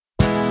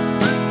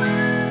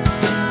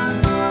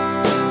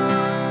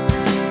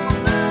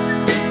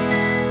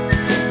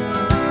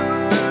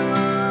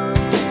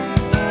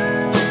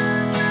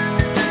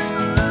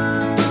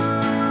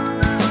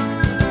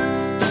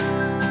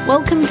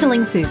Welcome to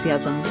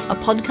Lingthusiasm, a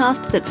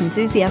podcast that's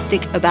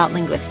enthusiastic about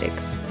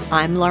linguistics.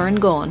 I'm Lauren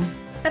Gaughan.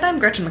 And I'm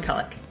Gretchen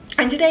McCulloch.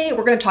 And today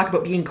we're going to talk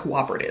about being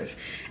cooperative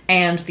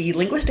and the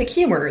linguistic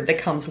humor that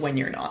comes when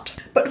you're not.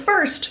 But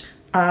first,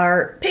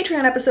 our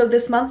Patreon episode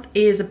this month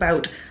is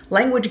about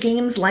language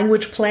games,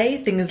 language play,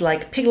 things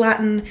like Pig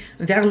Latin,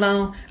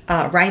 Verlan,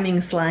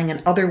 rhyming, slang,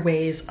 and other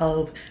ways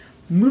of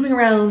moving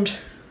around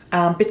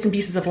bits and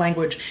pieces of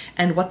language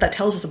and what that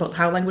tells us about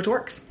how language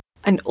works.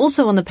 And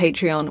also on the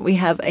Patreon, we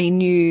have a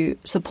new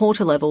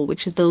supporter level,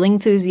 which is the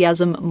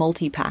Lingthusiasm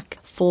multi-pack.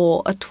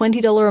 For a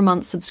 $20 a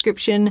month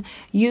subscription,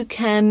 you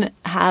can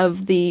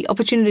have the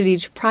opportunity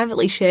to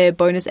privately share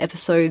bonus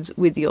episodes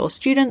with your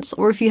students,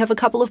 or if you have a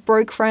couple of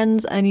broke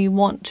friends and you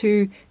want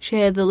to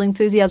share the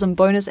Lingthusiasm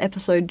bonus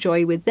episode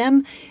joy with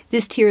them,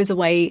 this tier is a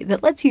way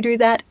that lets you do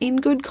that in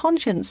good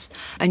conscience.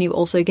 And you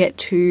also get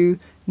to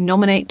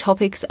nominate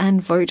topics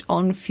and vote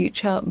on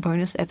future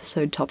bonus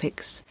episode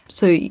topics.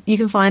 So you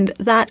can find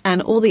that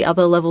and all the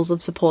other levels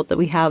of support that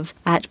we have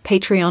at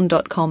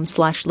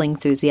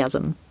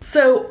patreon.com/lingthusiasm.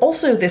 So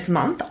also this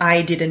month,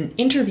 I did an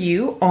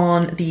interview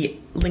on the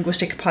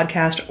linguistic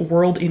podcast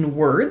World in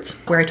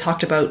Words, where I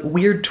talked about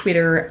weird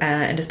Twitter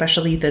and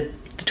especially the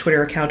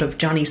Twitter account of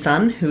Johnny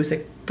Sun, who's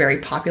a very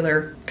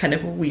popular kind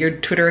of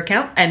weird Twitter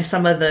account, and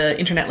some of the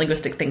internet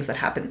linguistic things that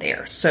happened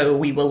there. So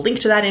we will link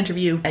to that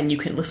interview and you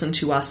can listen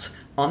to us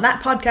on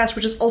that podcast,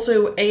 which is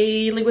also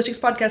a linguistics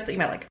podcast that you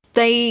might like.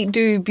 They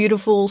do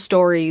beautiful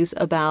stories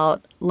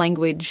about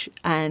language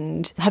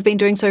and have been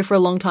doing so for a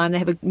long time. They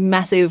have a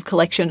massive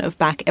collection of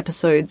back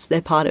episodes.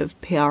 They're part of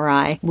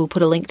PRI. We'll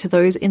put a link to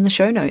those in the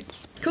show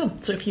notes. Cool.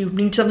 So if you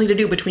need something to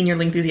do between your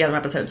Lingthusiasm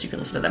episodes, you can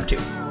listen to them too.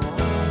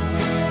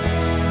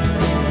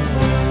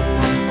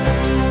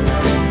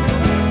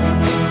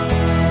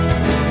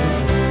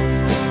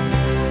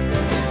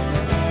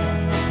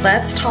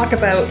 Let's talk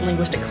about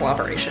linguistic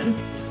cooperation.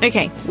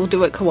 Okay, we'll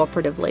do it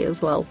cooperatively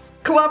as well.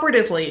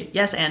 Cooperatively,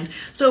 yes, and.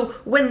 So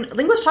when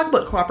linguists talk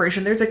about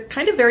cooperation, there's a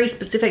kind of very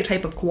specific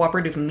type of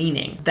cooperative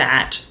meaning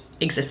that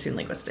exists in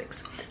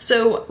linguistics.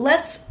 So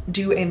let's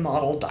do a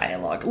model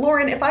dialogue.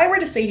 Lauren, if I were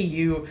to say to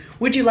you,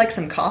 would you like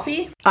some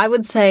coffee? I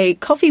would say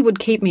coffee would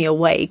keep me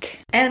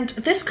awake. And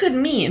this could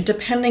mean,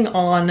 depending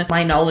on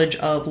my knowledge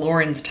of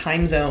Lauren's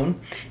time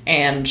zone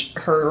and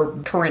her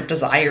current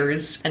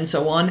desires and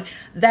so on,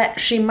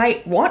 that she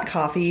might want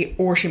coffee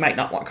or she might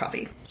not want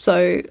coffee.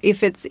 So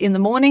if it's in the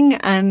morning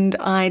and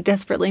I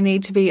desperately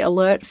need to be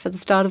alert for the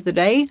start of the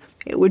day,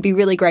 it would be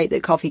really great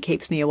that coffee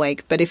keeps me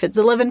awake. But if it's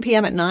 11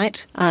 p.m. at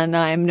night and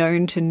I'm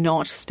known to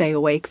not stay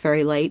awake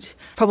very late,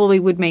 probably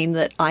would mean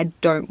that I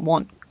don't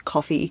want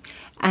coffee.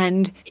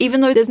 And even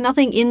though there's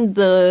nothing in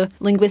the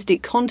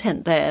linguistic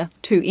content there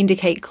to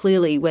indicate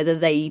clearly whether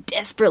they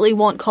desperately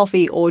want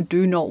coffee or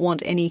do not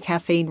want any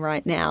caffeine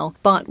right now,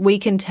 but we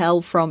can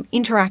tell from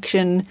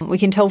interaction, we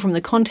can tell from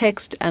the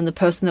context and the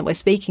person that we're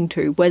speaking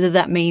to whether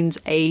that means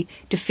a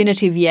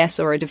definitive yes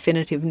or a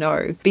definitive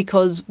no,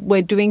 because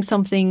we're doing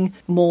something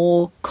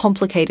more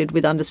complicated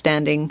with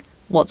understanding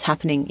what's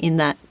happening in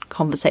that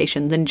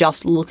conversation than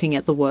just looking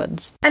at the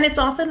words. And it's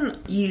often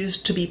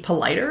used to be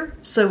politer.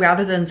 So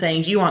rather than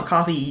saying, do you want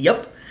coffee?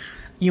 Yup.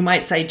 You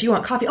might say, do you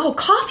want coffee? Oh,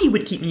 coffee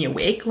would keep me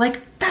awake. Like,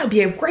 that would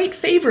be a great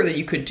favor that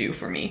you could do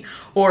for me.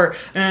 Or,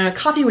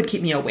 coffee would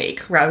keep me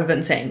awake, rather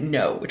than saying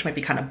no, which might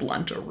be kind of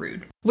blunt or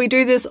rude. We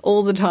do this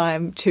all the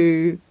time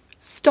to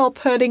stop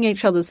hurting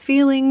each other's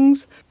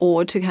feelings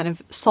or to kind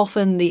of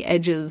soften the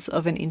edges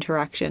of an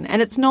interaction.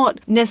 And it's not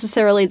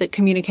necessarily that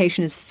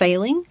communication is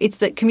failing, it's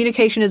that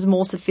communication is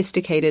more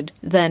sophisticated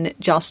than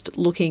just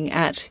looking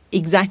at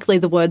exactly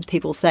the words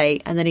people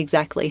say and then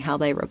exactly how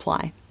they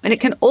reply. And it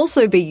can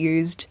also be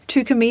used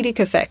to comedic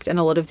effect, and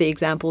a lot of the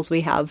examples we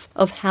have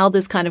of how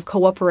this kind of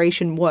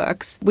cooperation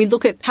works. We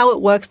look at how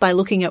it works by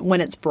looking at when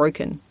it's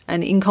broken.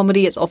 And in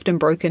comedy, it's often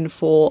broken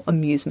for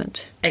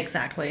amusement.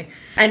 Exactly.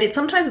 And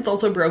sometimes it's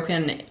also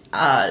broken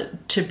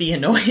to be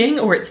annoying,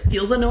 or it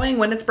feels annoying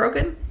when it's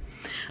broken.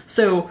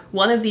 So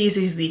one of these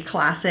is the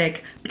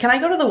classic, can I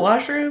go to the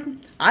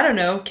washroom? I don't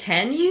know,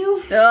 can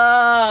you?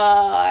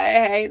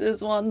 I hate this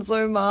one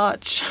so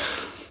much.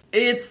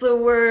 It's the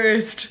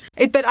worst.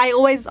 But I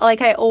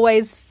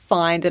always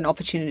find an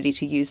opportunity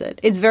to use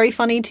it. It's very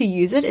funny to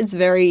use it. It's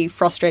very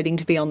frustrating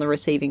to be on the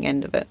receiving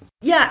end of it.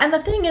 Yeah, and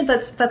the thing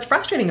that's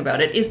frustrating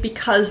about it is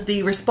because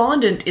the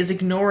respondent is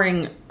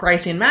ignoring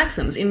Gricean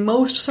maxims in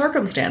most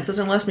circumstances,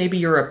 unless maybe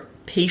you're a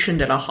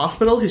patient at a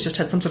hospital who's just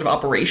had some sort of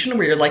operation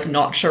where you're like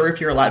not sure if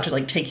you're allowed to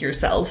like take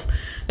yourself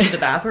to the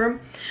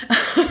bathroom.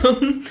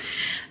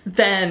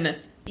 Then,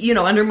 you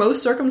know, under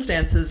most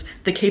circumstances,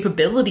 the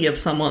capability of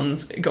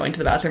someone's going to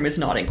the bathroom is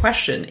not in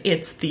question.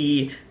 It's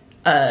their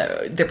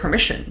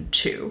permission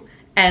to.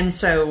 And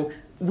so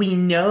we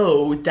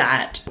know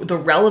that the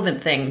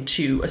relevant thing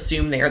to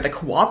assume there, the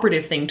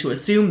cooperative thing to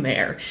assume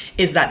there,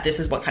 is that this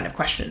is what kind of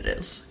question it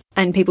is.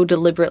 And people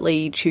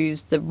deliberately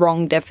choose the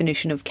wrong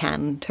definition of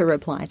can to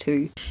reply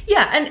to.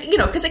 Yeah, and,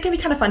 because it can be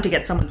kind of fun to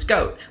get someone's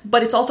goat,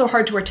 but it's also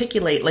hard to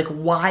articulate,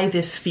 why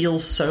this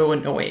feels so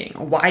annoying,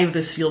 why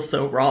this feels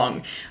so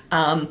wrong.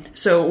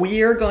 So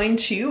we are going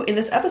to, in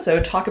this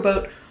episode, talk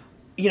about,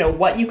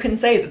 what you can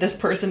say that this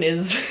person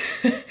is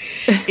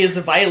is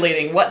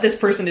violating, what this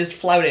person is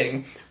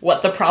flouting,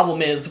 what the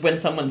problem is when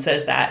someone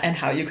says that, and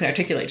how you can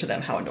articulate to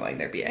them how annoying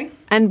they're being.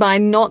 And by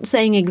not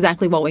saying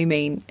exactly what we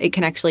mean, it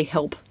can actually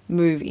help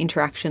move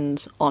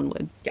interactions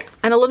onward. Yeah.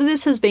 And a lot of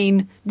this has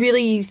been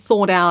really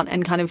thought out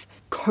and kind of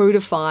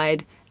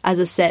codified as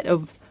a set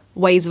of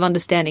ways of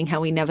understanding how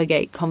we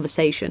navigate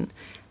conversation.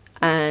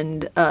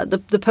 And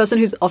the person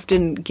who's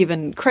often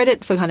given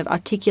credit for kind of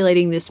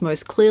articulating this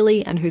most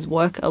clearly and whose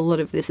work a lot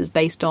of this is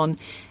based on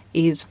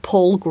is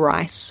Paul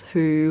Grice,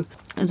 who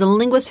is a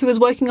linguist who was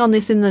working on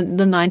this in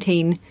the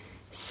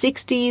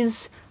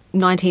 1960s,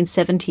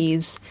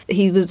 1970s.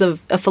 He was a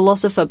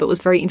philosopher, but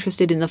was very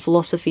interested in the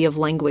philosophy of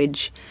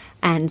language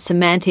and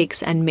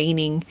semantics and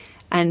meaning.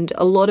 And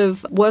a lot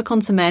of work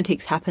on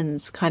semantics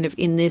happens kind of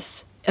in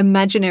this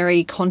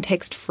imaginary,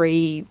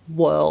 context-free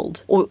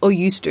world, or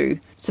used to.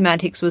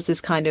 Semantics was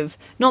this kind of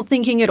not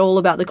thinking at all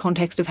about the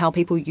context of how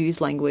people use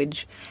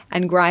language.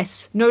 And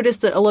Grice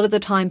noticed that a lot of the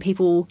time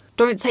people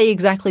don't say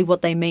exactly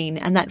what they mean,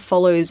 and that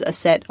follows a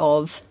set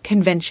of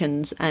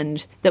conventions,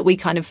 and that we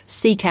kind of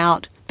seek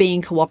out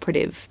being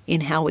cooperative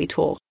in how we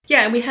talk.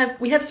 Yeah, and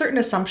we have certain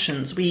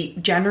assumptions. We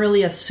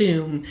generally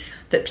assume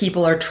that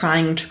people are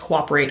trying to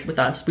cooperate with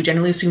us. We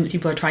generally assume that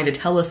people are trying to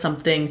tell us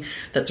something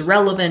that's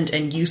relevant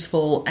and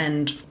useful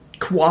and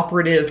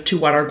cooperative to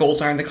what our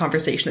goals are in the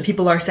conversation, that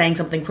people are saying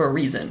something for a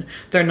reason.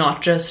 They're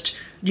not just,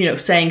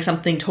 saying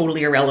something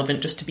totally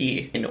irrelevant just to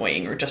be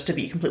annoying or just to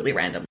be completely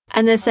random.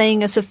 And they're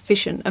saying a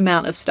sufficient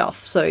amount of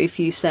stuff. So if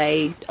you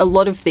say a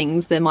lot of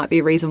things, there might be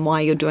a reason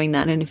why you're doing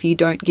that. And if you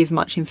don't give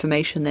much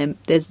information, then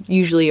there's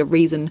usually a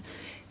reason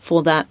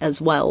for that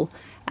as well.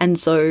 And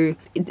so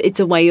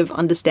it's a way of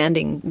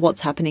understanding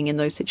what's happening in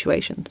those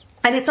situations.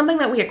 And it's something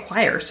that we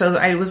acquire. So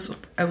I was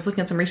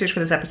looking at some research for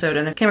this episode,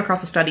 and I came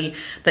across a study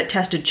that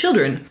tested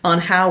children on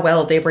how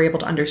well they were able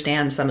to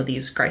understand some of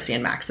these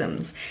Gricean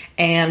maxims.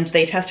 And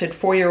they tested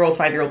 4-year-olds,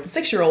 5-year-olds, and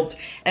 6-year-olds.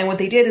 And what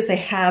they did is they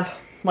have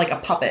a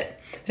puppet.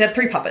 They had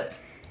 3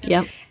 puppets.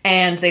 Yep.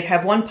 And they'd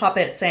have one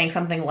puppet saying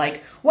something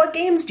like, "What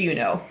games do you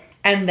know?"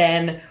 And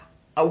then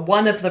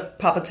one of the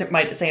puppets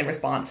might say in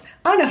response,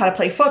 "I know how to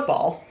play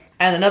football."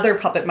 And another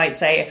puppet might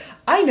say,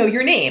 "I know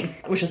your name,"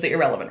 which is the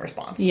irrelevant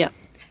response. Yeah.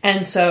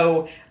 And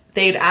so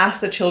they'd ask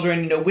the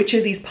children, which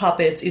of these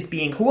puppets is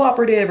being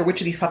cooperative, or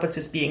which of these puppets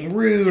is being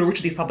rude, or which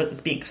of these puppets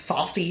is being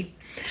saucy,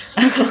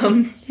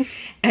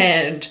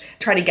 and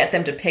try to get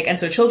them to pick. And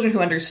so children who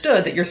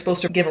understood that you're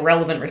supposed to give a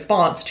relevant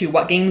response to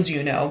what games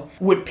you know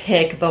would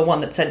pick the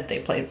one that said they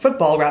played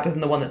football rather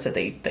than the one that said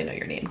they know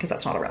your name, because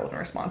that's not a relevant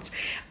response.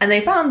 And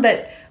they found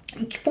that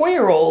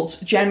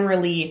 4-year-olds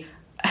generally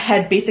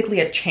had basically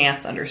a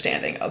chance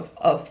understanding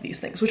of these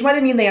things, which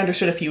might mean they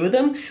understood a few of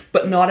them,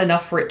 but not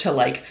enough for it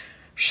to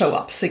show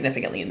up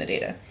significantly in the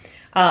data.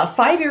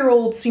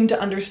 5-year-olds seem to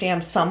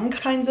understand some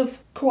kinds of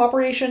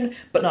cooperation,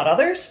 but not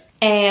others.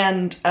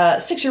 And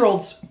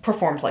 6-year-olds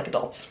performed like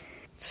adults.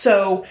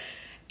 So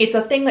it's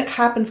a thing that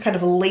happens kind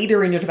of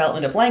later in your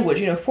development of language.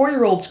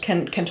 4-year-olds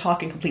can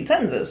talk in complete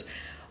sentences,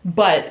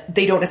 but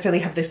they don't necessarily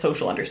have the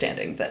social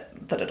understanding that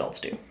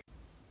adults do.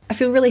 I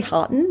feel really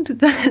heartened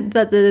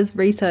that there's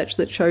research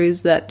that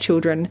shows that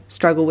children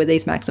struggle with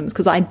these maxims,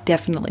 because I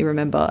definitely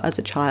remember as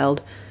a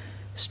child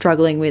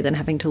struggling with and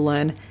having to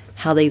learn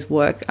how these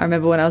work. I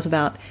remember when I was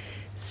about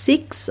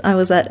 6, I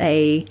was at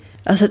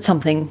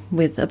something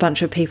with a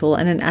bunch of people,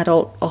 and an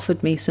adult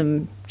offered me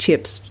some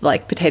chips,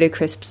 like potato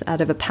crisps,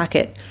 out of a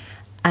packet,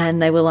 and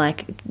they were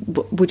like,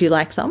 "Would you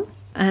like some?"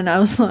 And I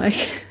was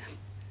like,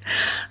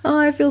 "Oh,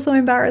 I feel so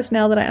embarrassed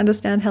now that I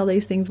understand how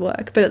these things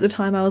work." But at the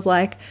time I was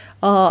like,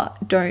 "Oh,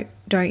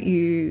 don't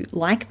you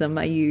like them?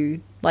 Don't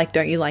you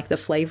like the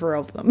flavor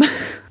of them?"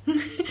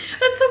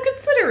 That's so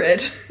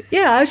considerate.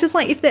 Yeah, I was just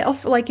like,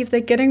 if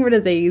they're getting rid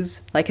of these,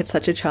 it's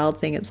such a child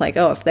thing. It's like,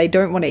 oh, if they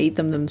don't want to eat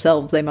them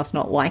themselves, they must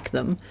not like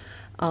them.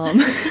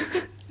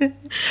 Because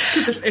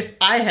if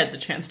I had the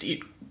chance to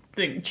eat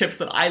the chips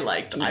that I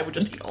liked, I would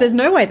just eat all. There's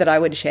no way that I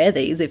would share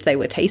these if they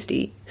were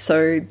tasty.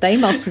 So they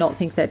must not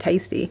think they're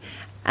tasty.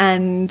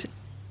 And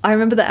I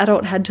remember the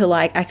adult had to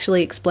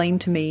actually explain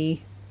to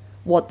me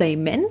what they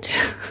meant.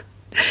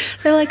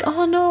 They're like,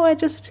 "Oh no, I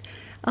just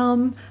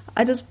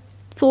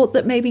thought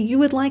that maybe you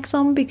would like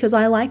some because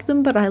I like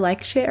them, but I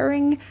like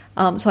sharing."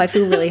 So I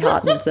feel really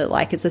heartened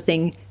that it's a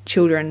thing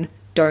children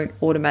don't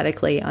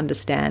automatically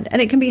understand.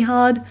 And it can be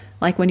hard,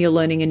 when you're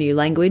learning a new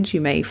language,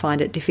 you may find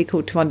it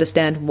difficult to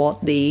understand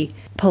what the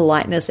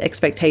politeness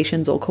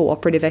expectations or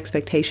cooperative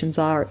expectations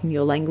are in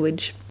your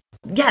language.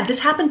 Yeah, this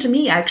happened to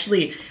me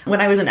actually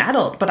when I was an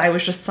adult, but I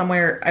was just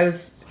somewhere, I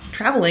was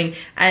traveling,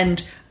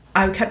 and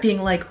I kept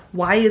being like,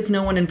 "Why is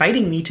no one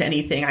inviting me to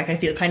anything? I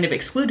feel kind of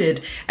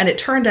excluded." And it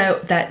turned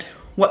out that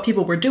what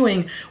people were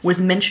doing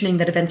was mentioning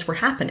that events were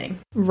happening.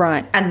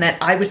 Right. And that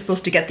I was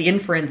supposed to get the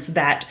inference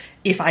that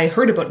if I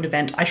heard about an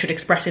event, I should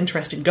express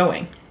interest in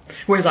going.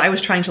 Whereas I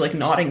was trying to like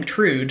not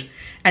intrude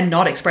and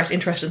not express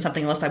interest in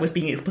something unless I was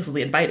being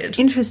explicitly invited.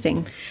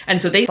 Interesting. And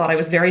so they thought I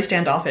was very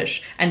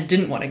standoffish and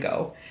didn't want to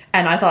go.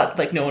 And I thought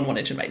like no one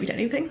wanted to invite me to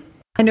anything.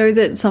 I know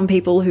that some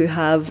people who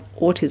have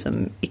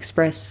autism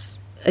express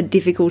a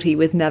difficulty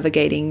with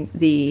navigating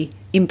the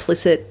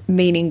implicit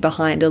meaning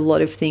behind a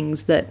lot of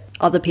things that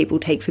other people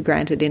take for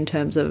granted in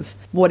terms of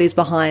what is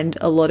behind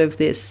a lot of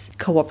this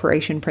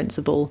cooperation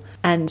principle.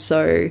 And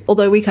so,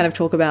 although we kind of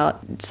talk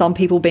about some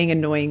people being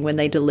annoying when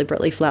they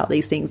deliberately flout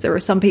these things, there are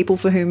some people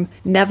for whom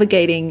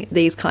navigating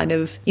these kind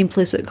of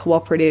implicit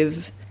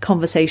cooperative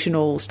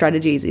conversational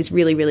strategies is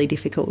really, really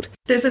difficult.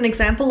 There's an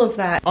example of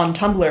that on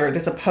Tumblr.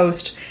 There's a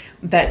post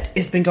that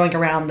has been going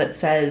around that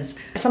says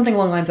something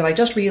along the lines of, I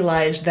just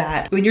realized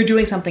that when you're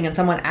doing something and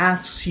someone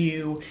asks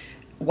you,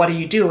 what are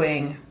you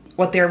doing?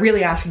 What they're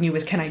really asking you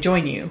is, can I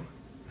join you?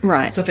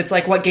 Right. So if it's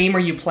like, what game are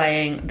you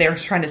playing? They're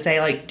trying to say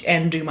like,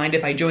 and do you mind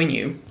if I join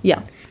you?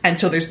 Yeah. And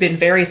so there's been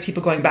various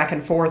people going back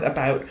and forth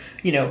about,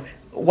 you know,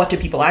 what do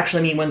people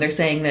actually mean when they're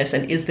saying this?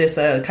 And is this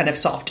a kind of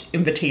soft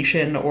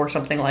invitation or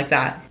something like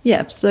that?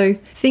 Yeah, so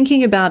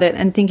thinking about it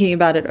and thinking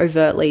about it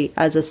overtly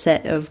as a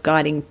set of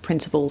guiding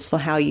principles for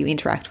how you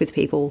interact with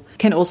people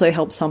can also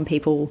help some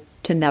people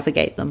to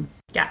navigate them.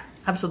 Yeah,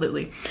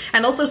 absolutely.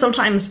 And also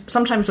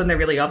sometimes when they're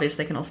really obvious,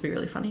 they can also be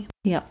really funny.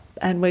 Yeah,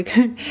 and we're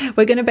going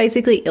to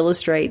basically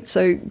illustrate.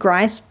 So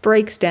Grice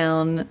breaks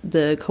down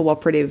the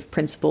cooperative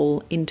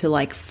principle into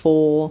like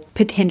 4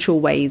 potential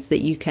ways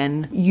that you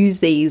can use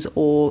these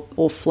or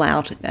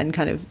flout and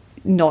kind of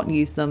not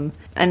use them.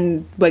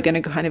 And we're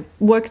going to kind of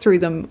work through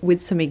them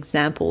with some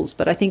examples.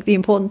 But I think the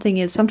important thing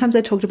is sometimes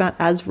they're talked about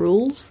as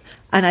rules.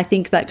 And I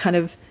think that kind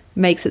of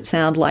makes it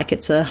sound like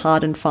it's a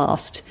hard and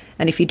fast.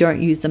 And if you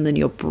don't use them, then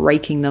you're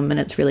breaking them and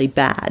it's really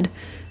bad.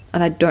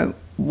 And I don't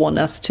want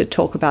us to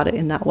talk about it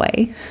in that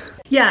way.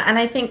 Yeah, and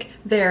I think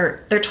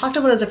they're talked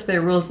about as if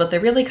they're rules, but they're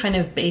really kind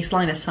of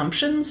baseline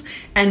assumptions,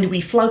 and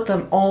we flout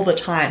them all the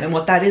time. And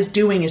what that is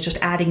doing is just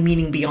adding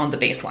meaning beyond the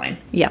baseline.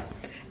 Yeah.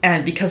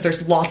 And because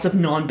there's lots of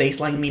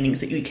non-baseline meanings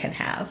that you can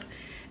have.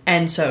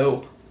 And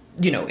so,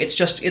 you know, it's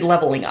just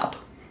leveling up.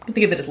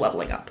 Think of it as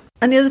leveling up.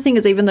 And the other thing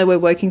is, even though we're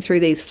working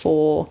through these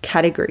 4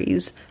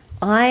 categories,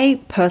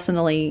 I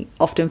personally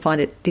often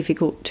find it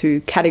difficult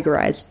to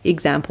categorize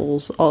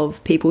examples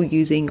of people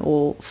using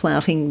or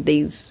flouting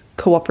these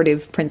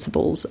cooperative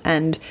principles,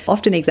 and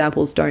often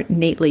examples don't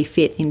neatly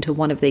fit into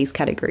one of these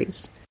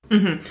categories.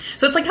 Mm-hmm.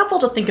 So it's like helpful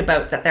to think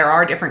about that there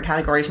are different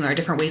categories and there are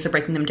different ways of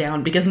breaking them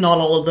down, because not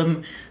all of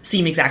them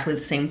seem exactly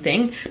the same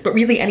thing. But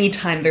really,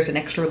 anytime there's an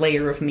extra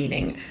layer of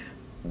meaning,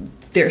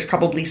 there's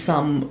probably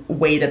some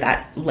way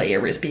that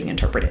layer is being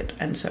interpreted.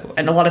 And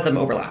a lot of them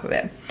overlap a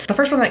bit. The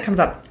first one that comes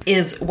up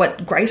is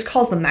what Grice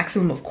calls the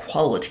maximum of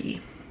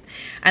quality.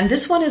 And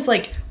this one is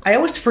like, I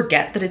always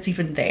forget that it's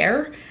even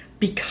there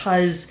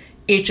because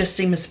it just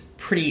seems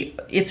pretty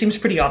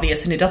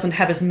obvious, and it doesn't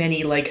have as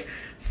many like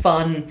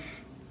fun,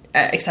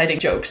 exciting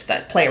jokes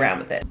that play around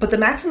with it. But the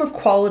maximum of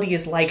quality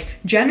is like,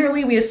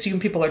 generally we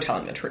assume people are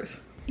telling the truth.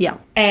 Yeah.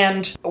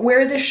 And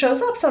where this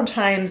shows up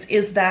sometimes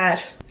is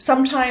that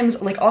sometimes,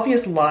 like,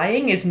 obvious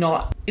lying is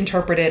not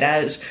interpreted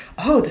as,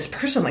 oh, this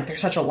person, like, they're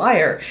such a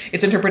liar.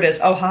 It's interpreted as,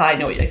 oh, ha, I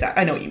know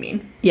what you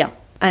mean. Yeah.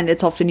 And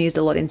it's often used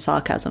a lot in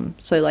sarcasm.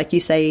 So, like,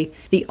 you say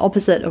the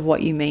opposite of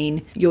what you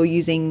mean. You're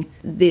using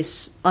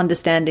this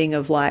understanding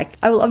of, like,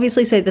 I will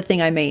obviously say the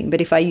thing I mean,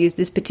 but if I use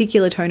this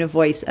particular tone of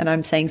voice and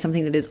I'm saying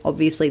something that is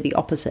obviously the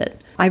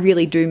opposite, I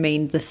really do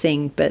mean the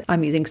thing, but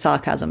I'm using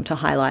sarcasm to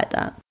highlight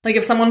that. Like,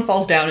 if someone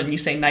falls down and you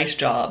say, nice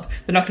job,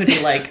 they're not going to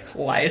be like,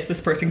 why is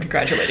this person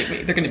congratulating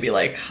me? They're going to be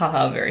like,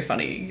 haha, very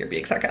funny, you're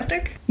being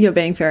sarcastic. You're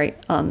being very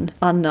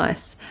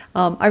unnice.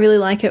 I really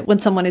like it when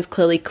someone is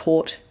clearly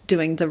caught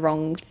doing the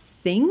wrong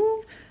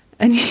thing,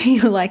 and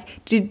you're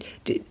like, did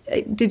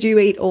you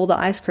eat all the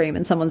ice cream?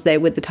 And someone's there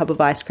with the tub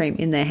of ice cream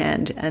in their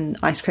hand and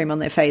ice cream on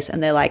their face,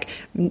 and they're like,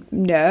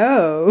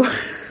 no.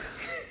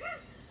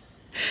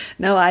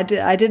 No, I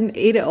didn't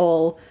eat it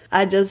all.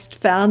 I just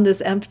found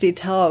this empty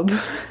tub.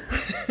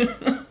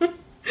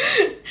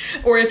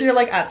 Or if you're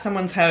like at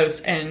someone's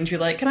house and you're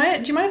like, do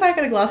you mind if I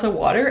get a glass of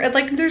water? And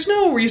like, there's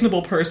no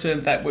reasonable person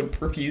that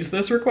would refuse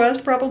this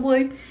request,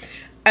 probably.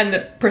 And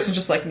the person's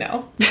just like,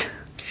 no.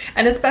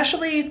 And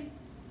especially,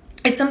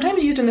 it's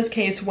sometimes used in this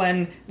case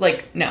when,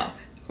 like, no.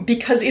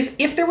 Because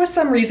if there was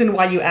some reason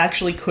why you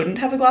actually couldn't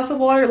have a glass of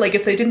water, like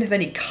if they didn't have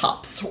any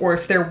cups or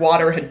if their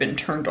water had been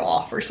turned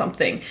off or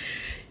something,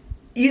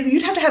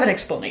 you'd have to have an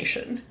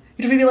explanation.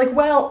 You'd have to be like,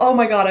 well, oh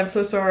my god, I'm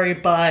so sorry,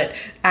 but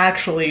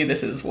actually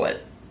this is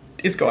what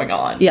is going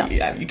on.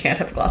 Yeah. You can't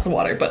have a glass of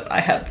water, but I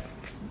have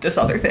this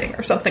other thing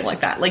or something like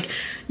that. Like,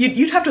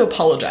 you'd have to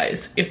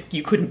apologize if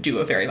you couldn't do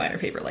a very minor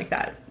favor like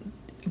that.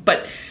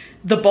 But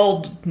the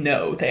bold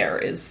no there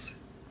is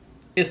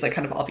the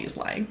kind of obvious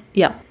lying.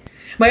 Yeah.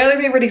 My other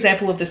favorite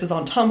example of this is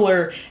on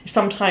Tumblr.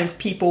 Sometimes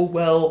people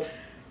will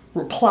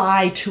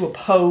reply to a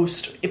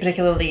post,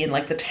 particularly in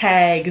like the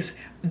tags,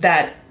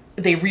 that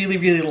they really,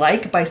 really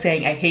like by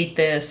saying, I hate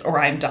this, or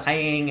I'm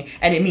dying,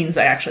 and it means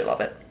I actually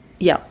love it.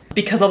 Yeah.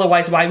 Because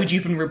otherwise, why would you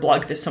even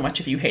reblog this so much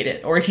if you hate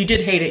it? Or if you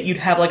did hate it, you'd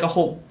have like a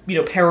whole,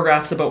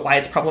 paragraphs about why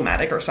it's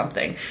problematic or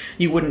something.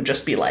 You wouldn't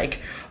just be like,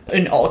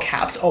 in all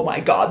caps, oh my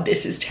god,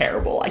 this is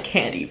terrible, I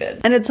can't even.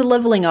 And it's a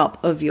leveling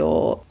up of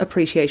your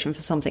appreciation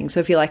for something. So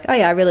if you're like, oh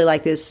yeah, I really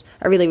like this,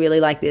 I really, really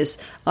like this,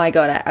 oh my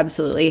god, I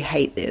absolutely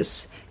hate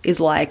this, is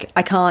like,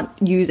 I can't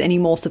use any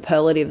more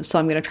superlatives, so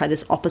I'm going to try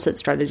this opposite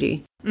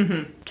strategy.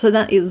 Mm-hmm. So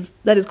that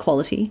is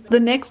quality. The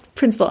next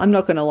principle, I'm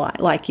not going to lie,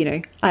 like,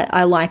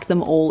 I like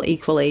them all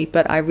equally,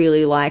 but I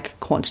really like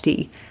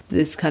quantity,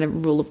 this kind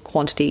of rule of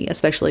quantity,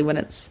 especially when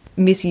it's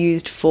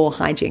misused for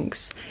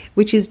hijinks,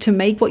 which is to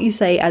make what you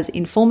say as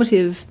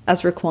informative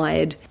as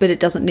required, but it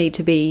doesn't need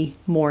to be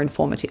more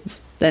informative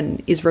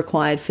than is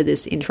required for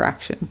this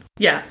interaction.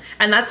 Yeah,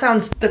 and that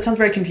sounds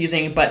very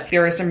confusing, but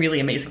there are some really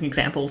amazing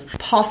examples.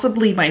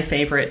 Possibly my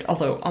favorite,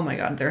 although, oh my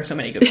god, there are so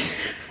many good ones.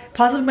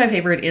 Possibly my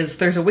favorite is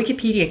there's a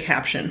Wikipedia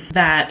caption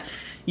that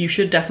you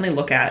should definitely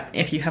look at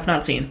if you have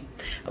not seen,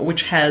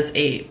 which has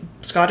a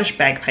Scottish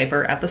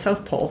bagpiper at the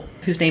South Pole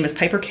whose name is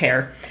Piper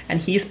Kerr, and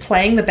he's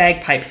playing the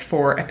bagpipes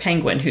for a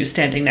penguin who's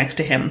standing next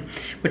to him,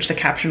 which the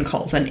caption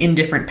calls an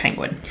indifferent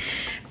penguin.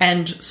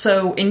 And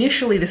so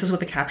initially this is what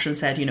the caption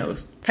said,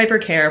 Piper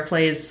Kerr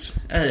plays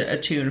a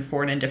tune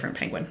for an indifferent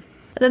penguin.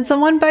 Then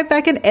someone went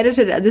back and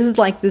edited it.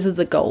 This is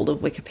the gold of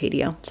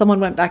Wikipedia. Someone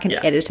went back and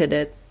edited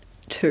it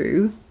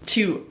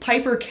to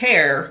Piper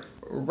Kerr,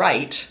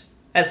 right,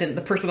 as in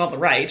the person on the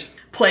right,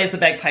 plays the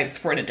bagpipes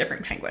for an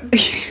indifferent penguin.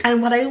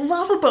 And what I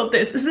love about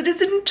this is that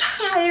it's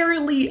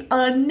entirely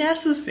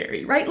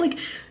unnecessary, right? Like,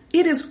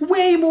 it is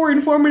way more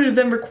informative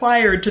than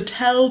required to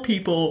tell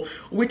people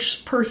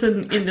which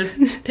person in this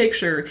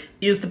picture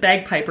is the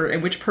bagpiper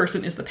and which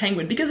person is the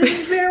penguin, because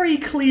it's very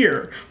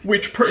clear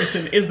which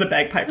person is the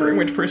bagpiper and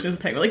which person is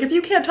the penguin. Like, if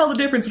you can't tell the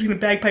difference between a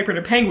bagpiper and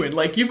a penguin,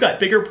 like, you've got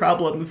bigger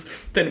problems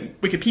than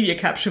Wikipedia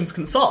captions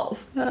can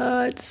solve.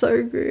 It's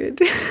so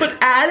good. But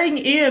adding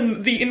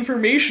in the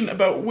information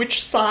about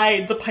which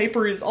side the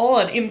piper is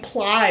on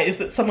implies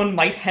that someone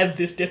might have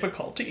this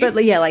difficulty.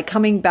 But yeah, like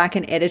coming back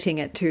and editing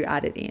it to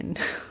add it in.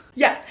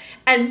 Yeah,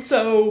 and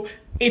so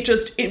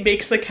it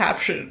makes the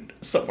caption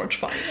so much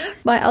fun.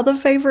 My other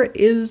favorite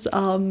is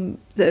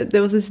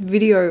there was this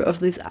video of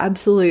this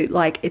absolute,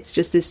 like, it's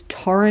just this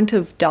torrent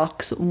of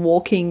ducks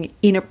walking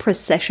in a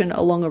procession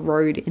along a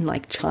road in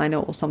like China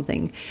or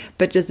something,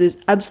 but just this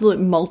absolute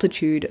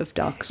multitude of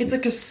ducks. It's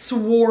like a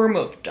swarm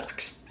of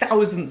ducks,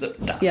 thousands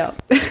of ducks. Yeah.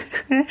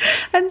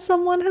 And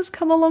someone has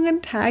come along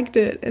and tagged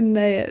it, and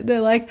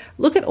they're like,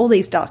 look at all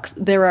these ducks,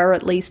 there are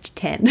at least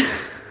 10.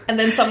 And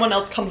then someone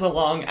else comes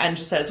along and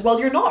just says, well,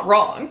 you're not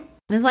wrong.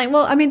 And it's like,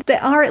 well, I mean,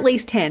 there are at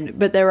least 10,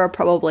 but there are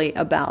probably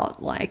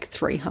about, like,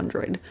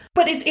 300.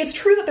 But it's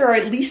true that there are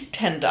at least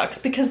 10 ducks,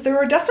 because there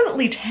are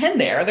definitely 10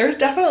 there. There's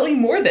definitely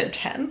more than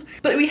 10.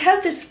 But we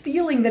have this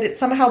feeling that it's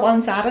somehow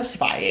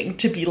unsatisfying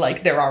to be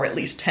like, there are at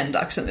least 10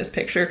 ducks in this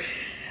picture,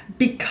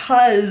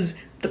 because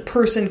the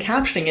person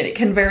captioning it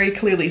can very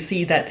clearly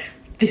see that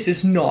this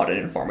is not an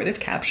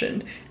informative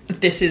caption.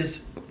 This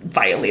is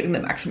violating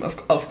the maximum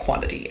of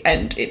quantity,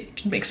 and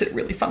it makes it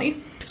really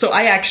funny. So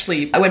I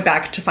went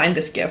back to find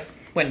this GIF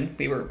when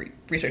we were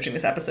researching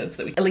this episode,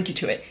 so that I link you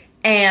to it.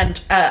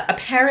 And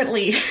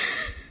apparently,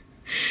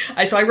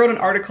 I wrote an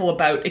article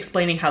about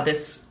explaining how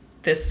this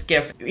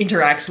GIF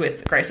interacts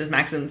with Grice's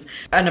maxims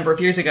a number of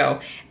years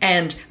ago,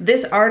 and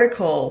this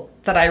article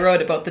that I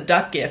wrote about the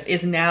duck GIF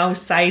is now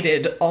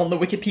cited on the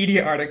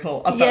Wikipedia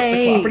article about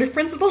the cooperative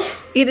principle.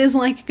 It is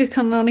like a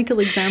canonical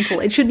example.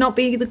 It should not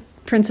be the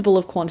principle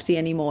of quantity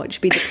anymore. It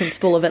should be the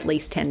principle of at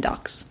least 10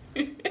 ducks.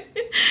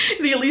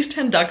 The at least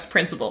 10 ducks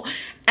principle.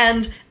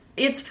 And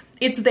it's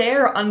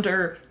there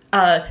under,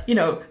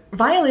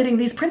 violating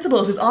these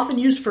principles is often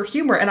used for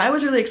humor. And I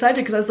was really excited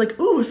because I was like,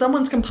 ooh,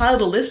 someone's compiled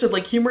a list of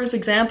like humorous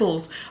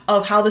examples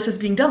of how this is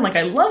being done. Like,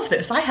 I love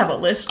this. I have a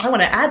list. I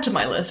want to add to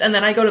my list. And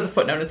then I go to the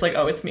footnote and it's like,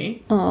 oh, it's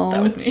me. Oh,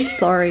 that was me.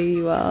 Sorry,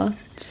 you are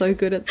so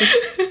good at this.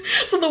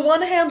 So on the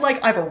one hand,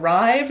 like, I've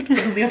arrived, but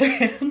on the other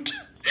hand,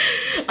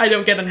 I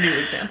don't get a new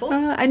example.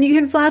 And you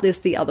can flat this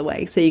the other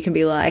way. So you can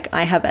be like,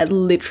 I have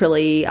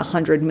literally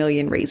 100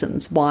 million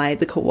reasons why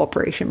the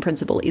cooperation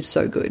principle is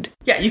so good.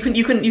 Yeah, you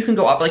can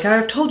go up. Like,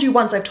 I've told you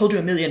once, I've told you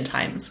a million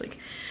times. Like,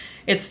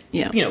 it's,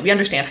 we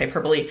understand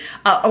hyperbole.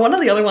 One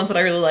of the other ones that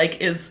I really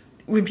like is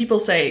when people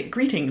say,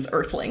 greetings,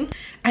 Earthling.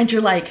 And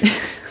you're like,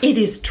 it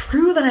is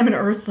true that I'm an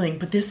Earthling,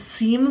 but this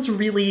seems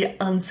really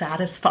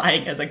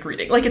unsatisfying as a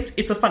greeting. Like,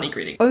 it's a funny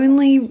greeting.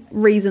 Only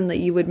reason that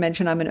you would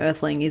mention I'm an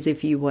Earthling is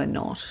if you were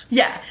not.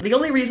 Yeah. The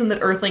only reason that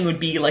Earthling would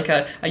be like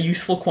a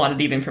useful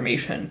quantity of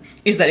information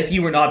is that if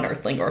you were not an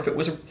Earthling, or if it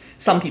was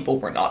some people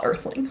were not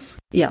Earthlings.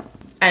 Yeah.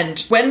 And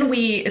when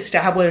we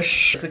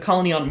establish the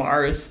colony on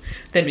Mars,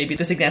 then maybe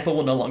this example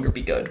will no longer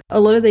be good. A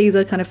lot of these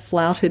are kind of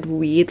flouted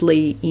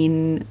weirdly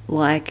in,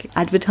 like,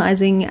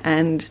 advertising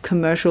and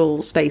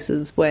commercials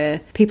spaces where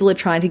people are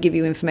trying to give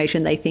you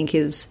information they think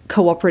is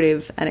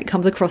cooperative and it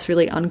comes across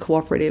really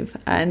uncooperative.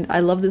 And I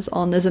love this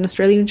there's an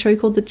Australian show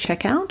called The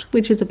Checkout,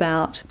 which is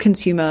about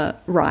consumer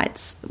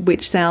rights,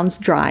 which sounds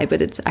dry,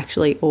 but it's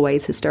actually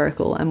always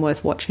hysterical and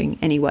worth watching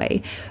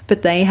anyway.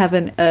 But they have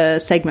a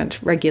segment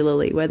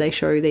regularly where they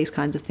show these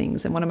kinds of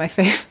things. And one of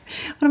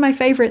my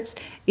favorites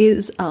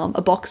is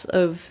a box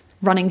of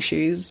running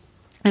shoes.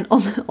 And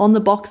on the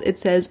box it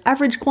says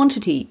average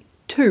quantity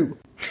 2.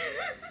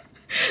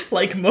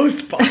 Like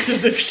most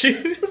boxes of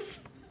shoes.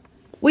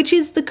 Which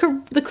is the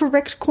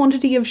correct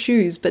quantity of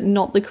shoes, but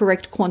not the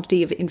correct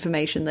quantity of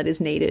information that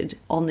is needed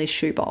on this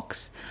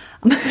shoebox.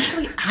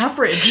 Especially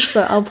average.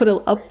 So I'll put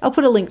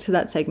a link to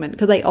that segment,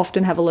 because they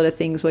often have a lot of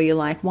things where you're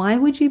like, why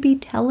would you be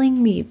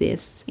telling me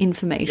this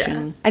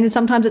information? Yeah. And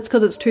sometimes it's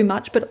because it's too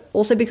much, but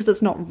also because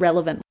it's not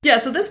relevant. Yeah,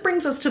 so this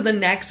brings us to the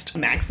next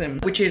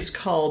maxim, which is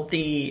called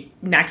the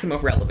maxim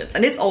of relevance.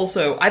 And it's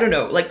also, I don't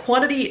know, like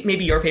quantity,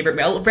 maybe your favorite.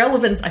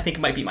 Relevance, I think,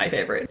 might be my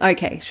favorite.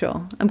 Okay,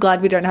 sure. I'm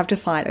glad we don't have to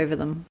fight over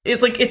them.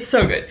 It's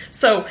so good.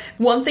 So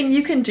one thing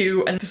you can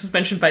do, and this is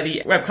mentioned by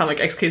the webcomic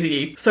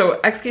XKCD. So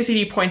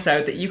XKCD points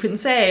out that you can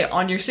say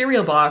on your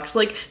cereal box,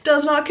 like,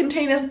 does not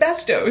contain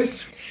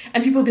asbestos.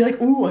 And people will be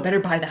like, ooh, I better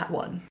buy that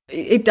one.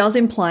 It does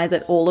imply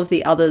that all of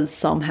the others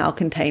somehow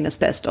contain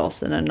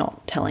asbestos and are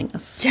not telling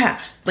us. Yeah.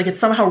 Like,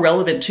 it's somehow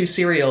relevant to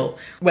cereal,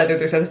 whether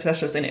there's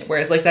asbestos in it.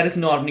 Whereas, like, that is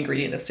not an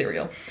ingredient of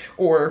cereal.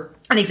 Or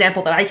an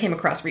example that I came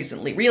across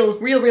recently,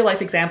 real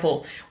life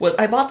example, was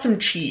I bought some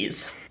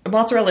cheese, a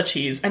mozzarella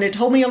cheese, and it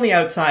told me on the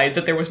outside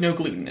that there was no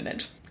gluten in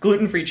it.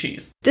 Gluten-free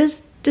cheese.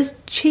 Does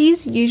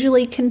cheese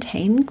usually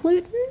contain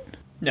gluten?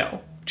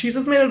 No. Cheese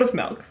is made out of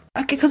milk.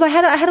 Okay, because I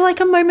had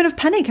like a moment of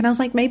panic, and I was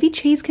like, maybe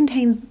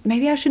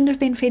I shouldn't have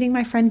been feeding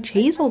my friend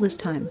cheese all this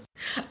time.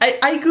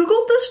 I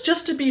googled this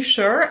just to be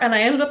sure, and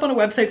I ended up on a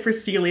website for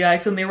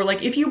celiacs, and they were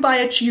like, if you buy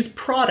a cheese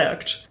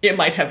product, it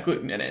might have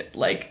gluten in it.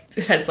 Like,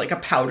 it has like a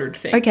powdered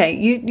thing. Okay,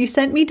 you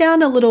sent me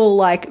down a little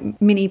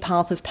like mini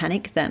path of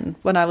panic then,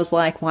 when I was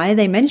like, why are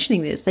they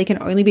mentioning this? They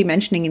can only be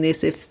mentioning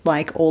this if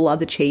like all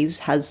other cheese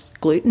has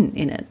gluten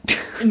in it.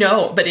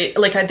 No, but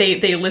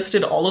they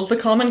listed all of the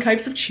common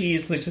types of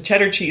cheese, like the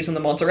cheddar cheese and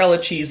the mozzarella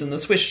cheese and the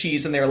Swiss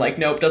cheese, and they're like,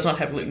 nope, does not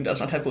have gluten, does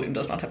not have gluten,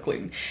 does not have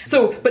gluten.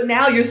 So, but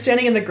now you're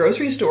standing in the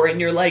grocery store and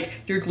you're like,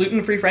 your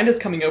gluten-free friend is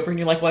coming over and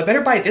you're like, well, I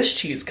better buy this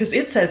cheese because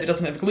it says it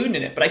doesn't have gluten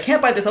in it, but I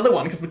can't buy this other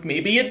one because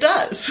maybe it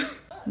does.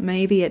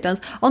 Maybe it does.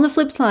 On the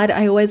flip side,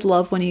 I always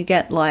love when you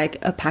get like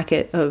a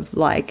packet of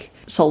like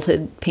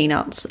salted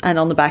peanuts and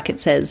on the back it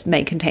says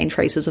may contain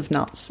traces of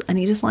nuts, and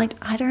you're just like,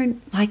 I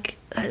don't like,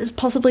 it's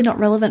possibly not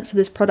relevant for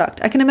this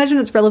product. I can imagine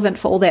it's relevant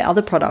for all their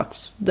other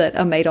products that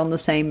are made on the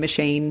same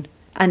machine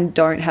and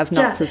don't have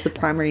nuts as the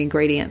primary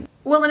ingredient.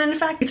 Well, and in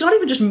fact, it's not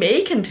even just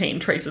may contain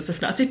traces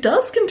of nuts, it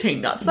does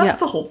contain nuts. That's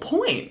the whole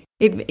point.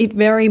 It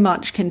very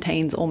much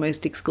contains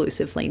almost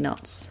exclusively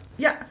nuts.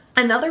 Yeah.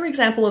 Another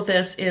example of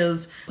this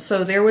is,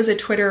 so there was a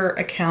Twitter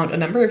account a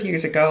number of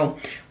years ago,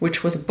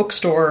 which was a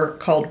bookstore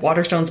called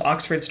Waterstones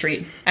Oxford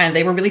Street, and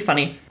they were really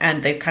funny,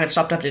 and they kind of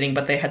stopped updating,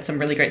 but they had some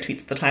really great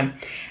tweets at the time.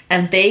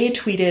 And they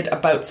tweeted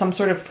about some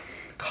sort of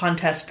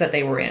contest that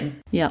they were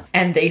in. Yeah.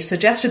 And they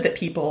suggested that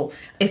people,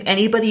 if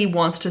anybody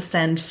wants to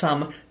send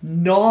some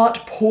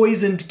not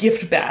poisoned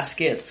gift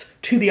baskets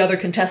to the other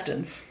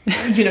contestants,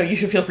 you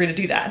should feel free to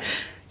do that.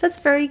 That's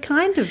very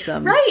kind of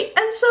them. Right.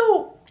 And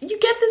so you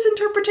get this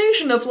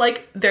interpretation of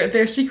like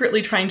they're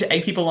secretly trying to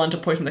egg people on to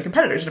poison their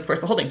competitors, and of course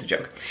the whole thing's a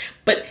joke.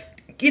 But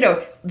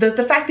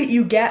the fact that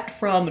you get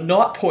from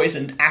not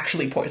poisoned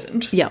actually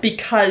poisoned. Yeah.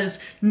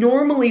 Because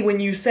normally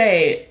when you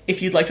say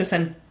if you'd like to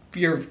send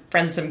your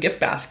friends some gift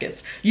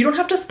baskets, you don't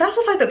have to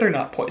specify that they're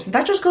not poisoned.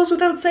 That just goes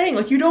without saying.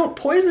 Like, you don't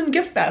poison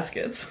gift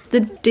baskets.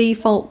 The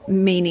default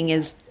meaning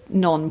is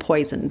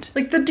non-poisoned.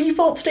 Like, the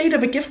default state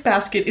of a gift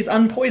basket is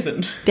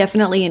unpoisoned.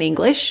 Definitely in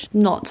English.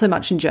 Not so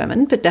much in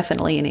German, but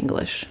definitely in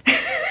English.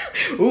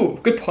 Ooh,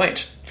 good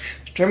point.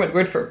 The German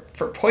word for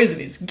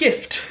poison is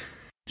gift.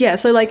 Yeah,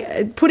 so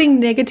like putting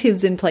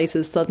negatives in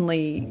places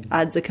suddenly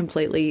adds a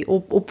completely,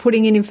 or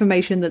putting in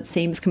information that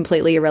seems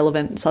completely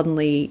irrelevant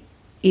suddenly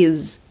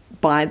is,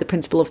 by the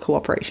principle of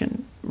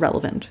cooperation,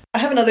 relevant. I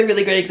have another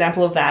really great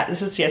example of that.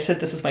 This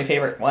is my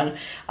favorite one,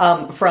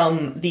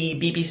 from the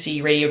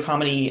BBC radio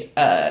comedy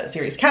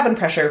series Cabin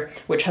Pressure,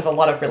 which has a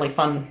lot of really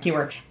fun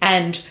humor.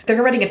 And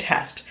they're writing a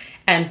test.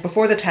 And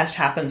before the test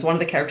happens, one of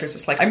the characters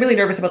is like, I'm really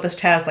nervous about this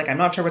test. Like, I'm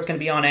not sure what's going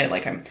to be on it.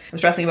 Like, I'm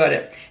stressing about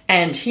it.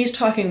 And he's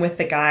talking with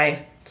the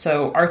guy.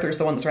 So Arthur's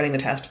the one that's writing the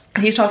test.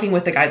 And he's talking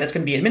with the guy that's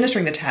going to be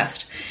administering the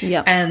test.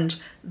 Yeah.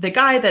 And the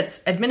guy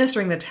that's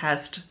administering the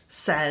test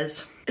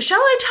says,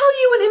 shall I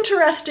tell you an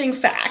interesting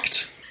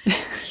fact?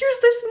 Here's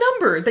this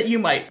number that you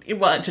might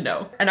want to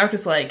know. And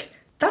Arthur's like,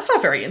 that's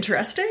not very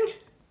interesting.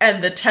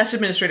 And the test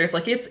administrator's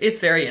like, it's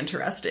very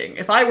interesting.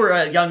 If I were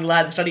a young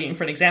lad studying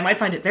for an exam, I'd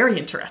find it very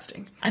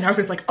interesting. And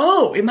Arthur's like,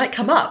 oh, it might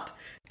come up.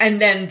 And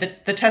then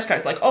the test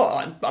guy's like, oh,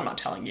 I'm not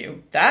telling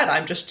you that.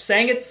 I'm just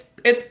saying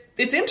it's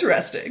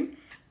interesting.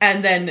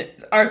 And then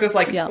Arthur's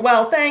like, Yeah.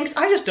 well, thanks.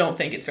 I just don't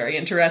think it's very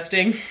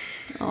interesting.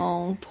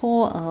 Oh,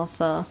 poor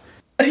Arthur.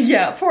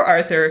 Yeah, poor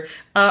Arthur.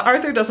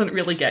 Arthur doesn't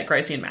really get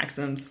Gricean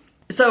maxims.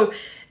 So,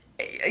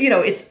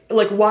 it's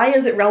like, why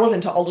is it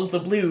relevant to All of the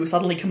Blue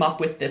suddenly come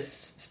up with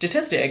this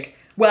statistic?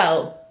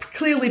 Well,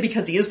 clearly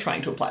because he is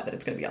trying to imply that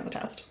it's going to be on the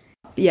test.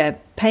 Yeah,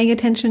 paying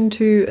attention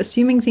to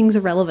assuming things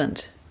are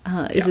relevant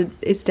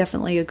is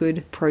definitely a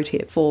good pro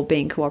tip for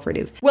being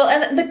cooperative. Well,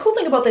 and the cool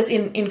thing about this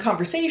in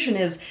conversation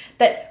is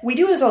that we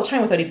do this all the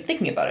time without even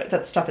thinking about it,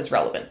 that stuff is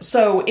relevant.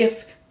 So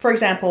if, for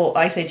example,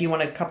 I say, do you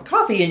want a cup of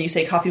coffee? And you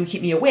say, coffee will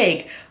keep me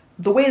awake.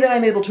 The way that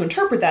I'm able to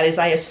interpret that is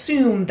I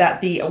assume that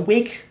the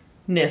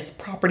awakeness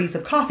properties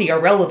of coffee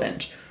are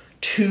relevant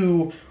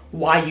to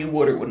why you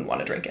would or wouldn't want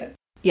to drink it.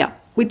 Yeah,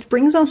 which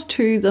brings us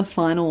to the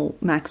final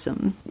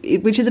maxim,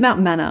 which is about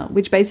manner,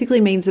 which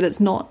basically means that it's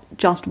not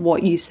just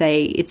what you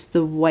say, it's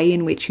the way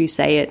in which you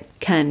say it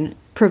can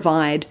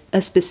provide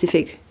a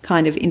specific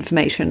kind of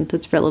information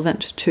that's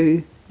relevant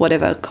to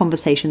whatever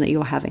conversation that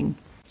you're having.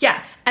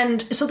 Yeah,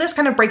 and so this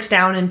kind of breaks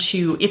down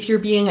into if you're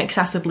being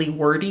excessively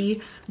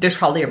wordy, there's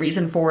probably a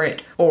reason for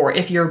it, or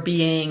if you're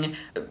being,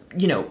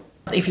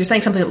 if you're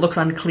saying something that looks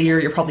unclear,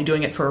 you're probably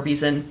doing it for a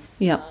reason.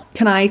 Yeah.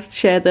 Can I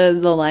share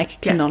the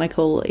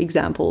canonical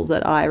example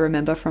that I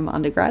remember from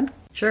undergrad?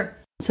 Sure.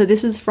 So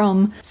this is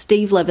from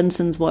Steve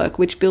Levinson's work,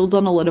 which builds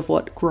on a lot of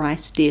what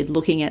Grice did,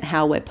 looking at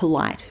how we're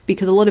polite.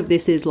 Because a lot of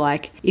this is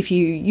like, if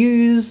you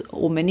use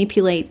or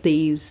manipulate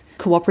these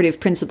cooperative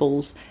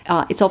principles,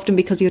 it's often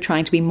because you're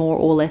trying to be more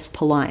or less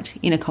polite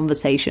in a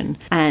conversation.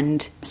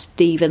 And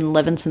Stephen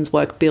Levinson's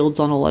work builds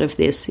on a lot of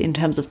this in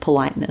terms of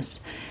politeness.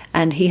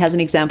 And he has an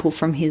example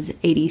from his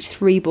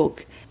 83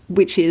 book,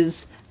 which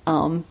is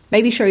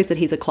maybe shows that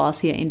he's a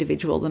classier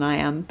individual than I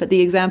am. But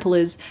the example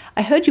is,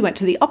 I heard you went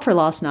to the opera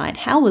last night.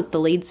 How was the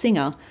lead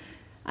singer?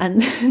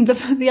 And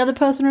the other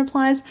person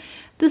replies,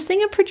 the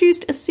singer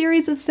produced a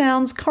series of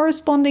sounds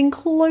corresponding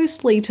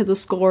closely to the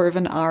score of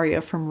an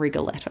aria from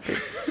Rigoletto.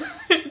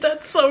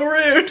 That's so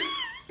rude.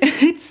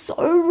 It's so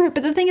rude.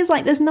 But the thing is,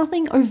 like, there's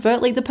nothing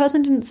overtly. The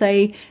person didn't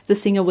say the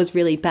singer was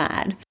really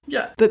bad.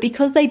 Yeah. But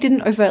because they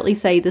didn't overtly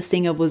say the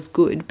singer was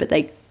good, but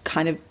they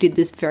kind of did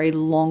this very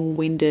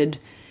long-winded,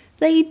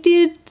 they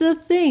did the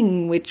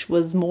thing, which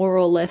was more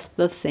or less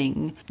the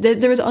thing.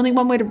 There is only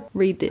one way to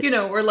read this.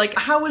 Or like,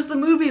 how was the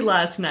movie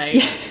last night?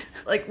 Yeah.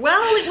 Like,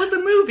 well, it was a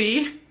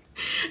movie.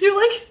 You're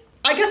like,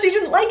 I guess you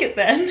didn't like it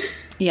then.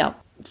 Yeah.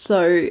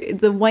 So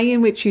the way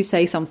in which you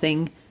say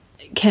something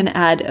can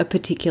add a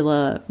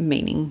particular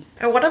meaning.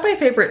 And one of my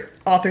favorite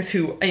authors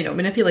who,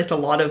 manipulates a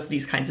lot of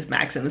these kinds of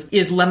maxims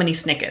is Lemony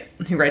Snicket,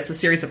 who writes a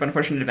series of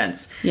unfortunate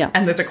events. Yeah.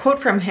 And there's a quote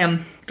from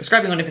him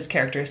describing one of his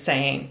characters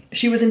saying,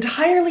 she was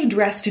entirely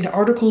dressed in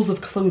articles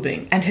of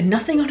clothing and had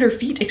nothing on her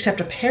feet except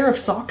a pair of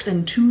socks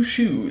and 2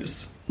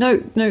 shoes.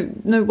 No,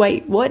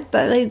 wait, what?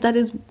 That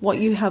is what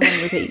you have on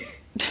your feet.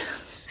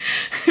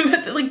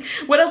 Like,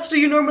 what else do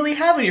you normally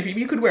have on your feet?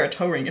 You could wear a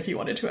toe ring if you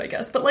wanted to, I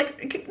guess. But,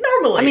 like,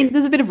 normally. I mean,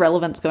 there's a bit of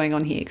relevance going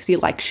on here, because you're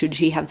like, should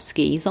she have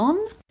skis on?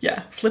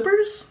 Yeah.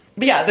 Flippers?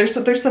 But yeah,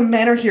 there's some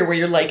manner here where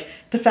you're like,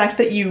 the fact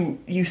that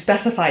you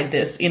specified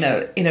this in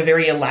a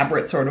very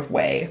elaborate sort of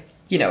way,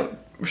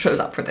 shows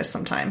up for this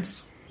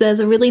sometimes. There's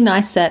a really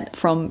nice set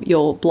from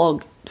your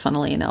blog,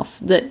 funnily enough,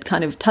 that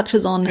kind of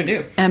touches on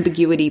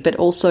ambiguity, but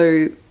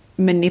also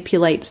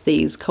manipulates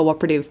these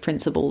cooperative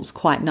principles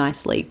quite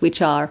nicely,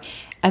 which are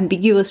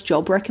ambiguous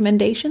job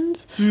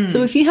recommendations.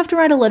 So if you have to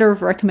write a letter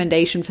of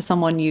recommendation for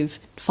someone you've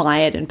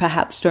fired and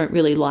perhaps don't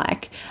really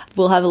like,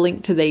 we'll have a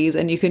link to these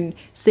and you can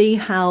see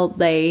how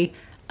they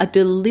are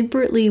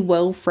deliberately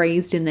well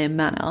phrased in their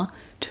manner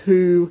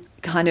to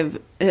kind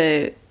of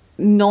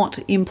not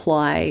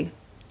imply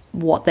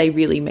what they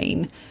really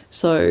mean.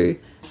 So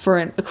for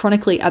a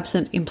chronically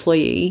absent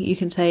employee, you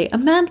can say, a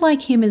man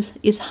like him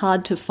is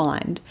hard to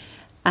find.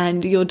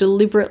 And you're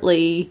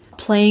deliberately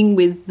playing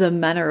with the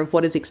manner of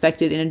what is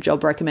expected in a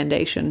job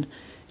recommendation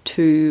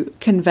to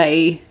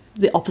convey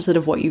the opposite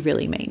of what you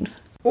really mean.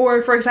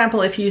 Or, for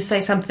example, if you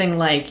say something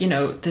like,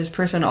 this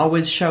person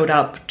always showed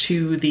up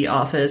to the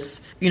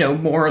office,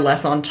 more or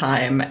less on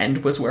time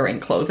and was wearing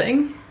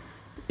clothing.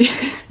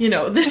 These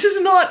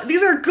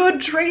are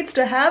good traits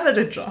to have at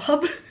a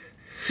job.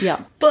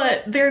 Yeah.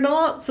 But they're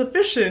not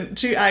sufficient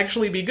to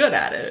actually be good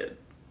at it,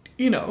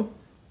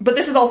 But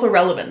this is also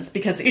relevance,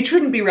 because it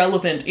shouldn't be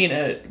relevant in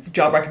a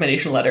job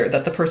recommendation letter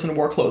that the person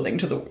wore clothing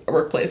to the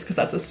workplace, because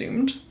that's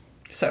assumed.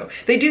 So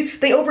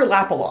they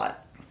overlap a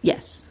lot.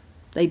 Yes,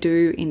 they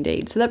do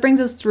indeed. So that brings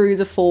us through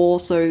the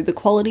 4. So the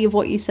quality of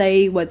what you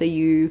say,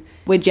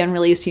 we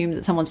generally assume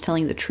that someone's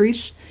telling the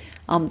truth.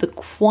 The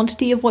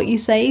quantity of what you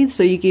say,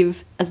 so you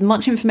give as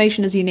much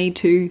information as you need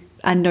to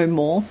and no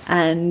more.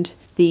 And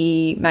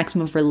the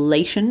maximum of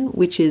relation,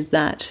 which is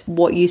that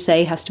what you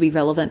say has to be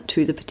relevant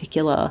to the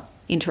particular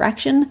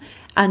interaction,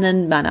 and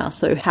then manner,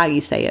 so how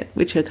you say it,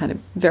 which are kind of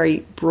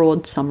very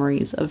broad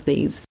summaries of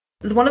these.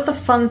 One of the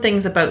fun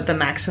things about the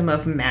maxim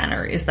of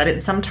manner is that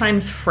it's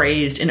sometimes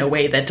phrased in a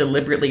way that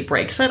deliberately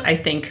breaks it, I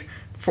think,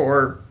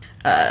 for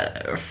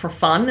for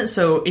fun,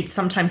 so it's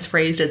sometimes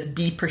phrased as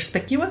be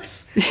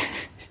perspicuous.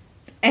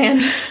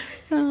 And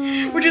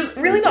which is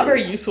really not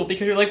very useful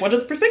because you're like, what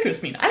does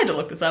perspicuous mean? I had to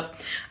look this up.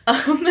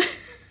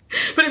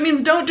 But it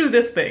means don't do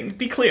this thing.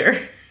 Be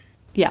clear.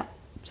 Yeah.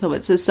 So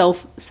it's a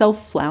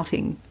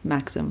self-flouting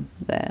maxim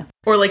there.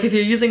 Or like if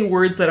you're using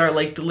words that are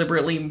like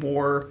deliberately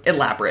more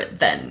elaborate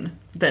than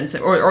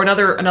or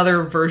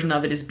another version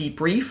of it is be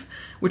brief,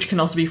 which can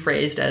also be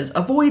phrased as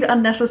avoid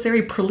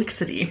unnecessary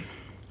prolixity,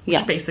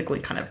 which basically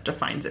kind of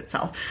defines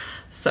itself.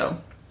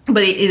 So,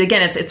 but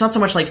again, it's not so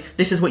much like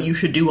this is what you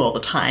should do all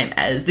the time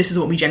as this is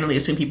what we generally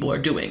assume people are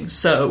doing.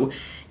 So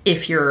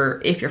if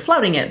you're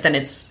flouting it, then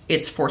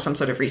it's for some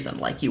sort of reason,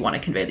 like you want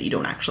to convey that you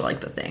don't actually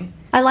like the thing.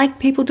 I like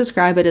people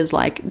describe it as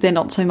like they're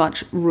not so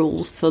much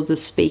rules for the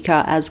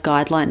speaker as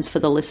guidelines for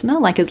the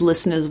listener. Like as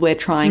listeners, we're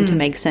trying to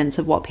make sense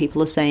of what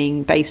people are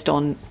saying based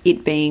on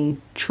it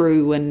being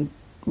true and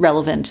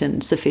relevant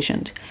and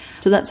sufficient.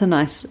 So that's a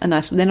nice.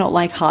 They're not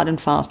like hard and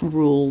fast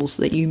rules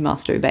that you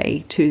must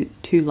obey to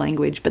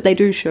language, but they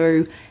do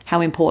show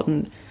how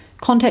important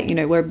context. You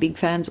know, we're big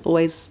fans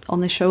always on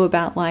this show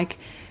about like.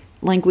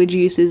 Language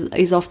use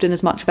is often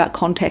as much about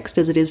context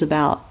as it is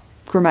about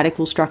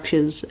grammatical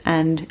structures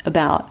and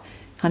about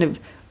kind of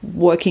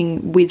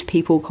working with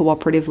people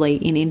cooperatively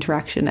in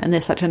interaction. And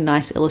there's such a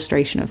nice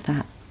illustration of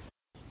that.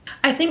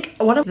 I think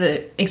one of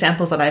the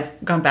examples that I've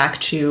gone back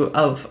to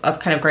of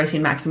kind of Gricean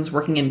maxims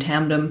working in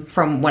tandem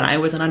from when I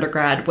was an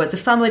undergrad was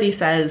if somebody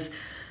says,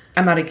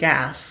 I'm out of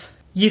gas,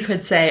 you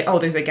could say, oh,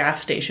 there's a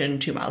gas station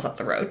 2 miles up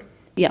the road.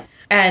 Yeah.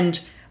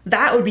 And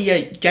that would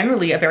be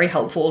generally a very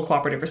helpful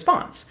cooperative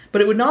response.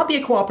 But it would not be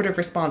a cooperative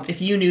response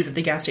if you knew that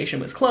the gas station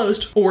was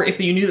closed, or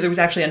if you knew that there was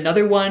actually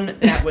another one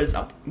that was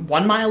up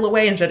 1 mile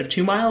away instead of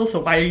 2 miles,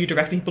 so why are you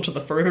directing people to the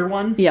further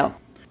one? Yeah.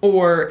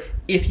 Or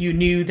if you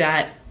knew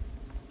that,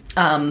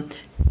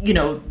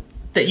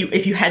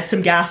 if you had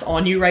some gas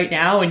on you right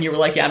now and you were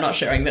like, yeah, I'm not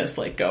sharing this,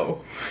 like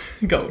go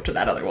to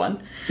that other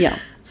one. Yeah.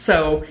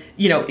 So,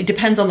 it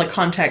depends on the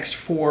context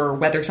for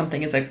whether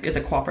something is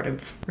a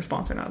cooperative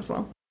response or not as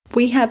well.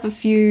 We have a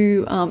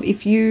few,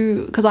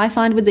 because I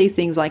find with these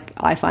things, like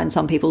I find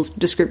some people's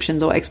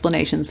descriptions or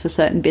explanations for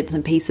certain bits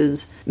and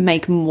pieces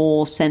make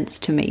more sense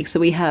to me.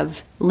 So we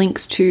have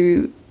links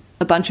to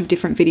a bunch of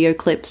different video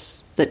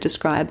clips that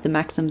describe the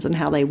maxims and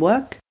how they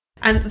work.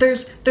 And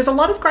there's a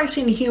lot of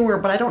Gricean humor,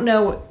 but I don't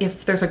know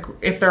if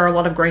there are a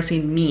lot of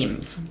Gricean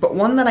memes. But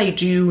one that I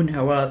do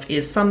know of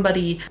is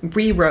somebody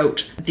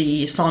rewrote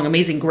the song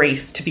Amazing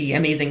Grace to be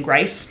Amazing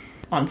Grice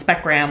on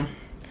Specgram.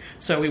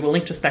 So we will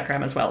link to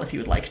Specgram as well if you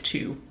would like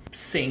to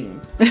sing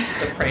the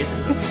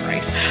praises of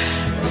Grice.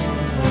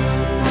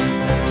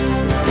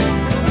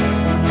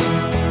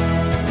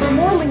 For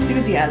more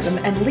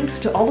Lingthusiasm and links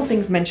to all the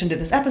things mentioned in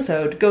this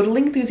episode, go to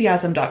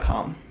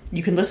lingthusiasm.com.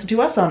 You can listen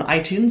to us on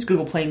iTunes,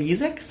 Google Play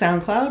Music,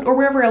 SoundCloud, or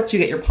wherever else you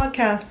get your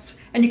podcasts,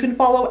 and you can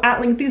follow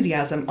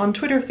 @Lingthusiasm on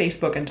Twitter,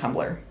 Facebook, and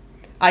Tumblr.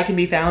 I can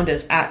be found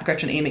as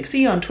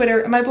 @GretchenAMcC on Twitter,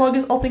 and my blog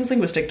is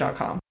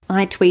allthingslinguistic.com.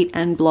 I tweet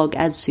and blog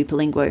as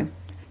Superlinguo.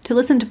 To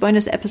listen to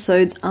bonus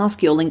episodes,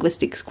 ask your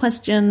linguistics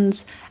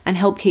questions, and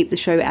help keep the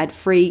show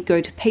ad-free,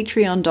 go to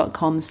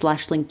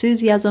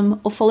patreon.com/lingthusiasm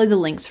or follow the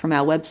links from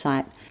our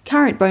website.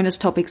 Current bonus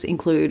topics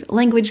include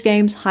language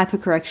games,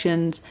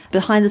 hypercorrections,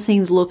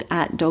 behind-the-scenes look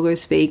at Doggo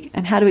Speak,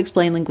 and how to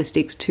explain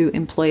linguistics to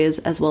employers,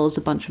 as well as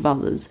a bunch of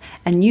others.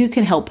 And you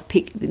can help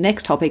pick the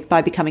next topic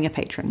by becoming a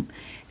patron.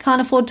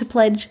 Can't afford to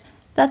pledge?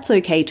 That's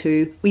okay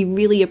too. We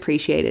really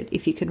appreciate it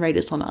if you can rate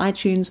us on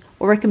iTunes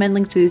or recommend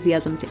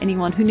Lingthusiasm to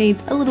anyone who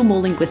needs a little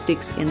more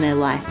linguistics in their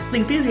life.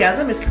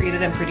 Lingthusiasm is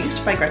created and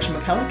produced by Gretchen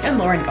McCulloch and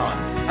Lauren Gahn.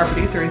 Our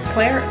producer is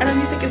Claire, and our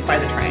music is by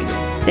The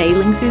Triangles. Stay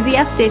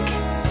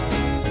Lingthusiastic!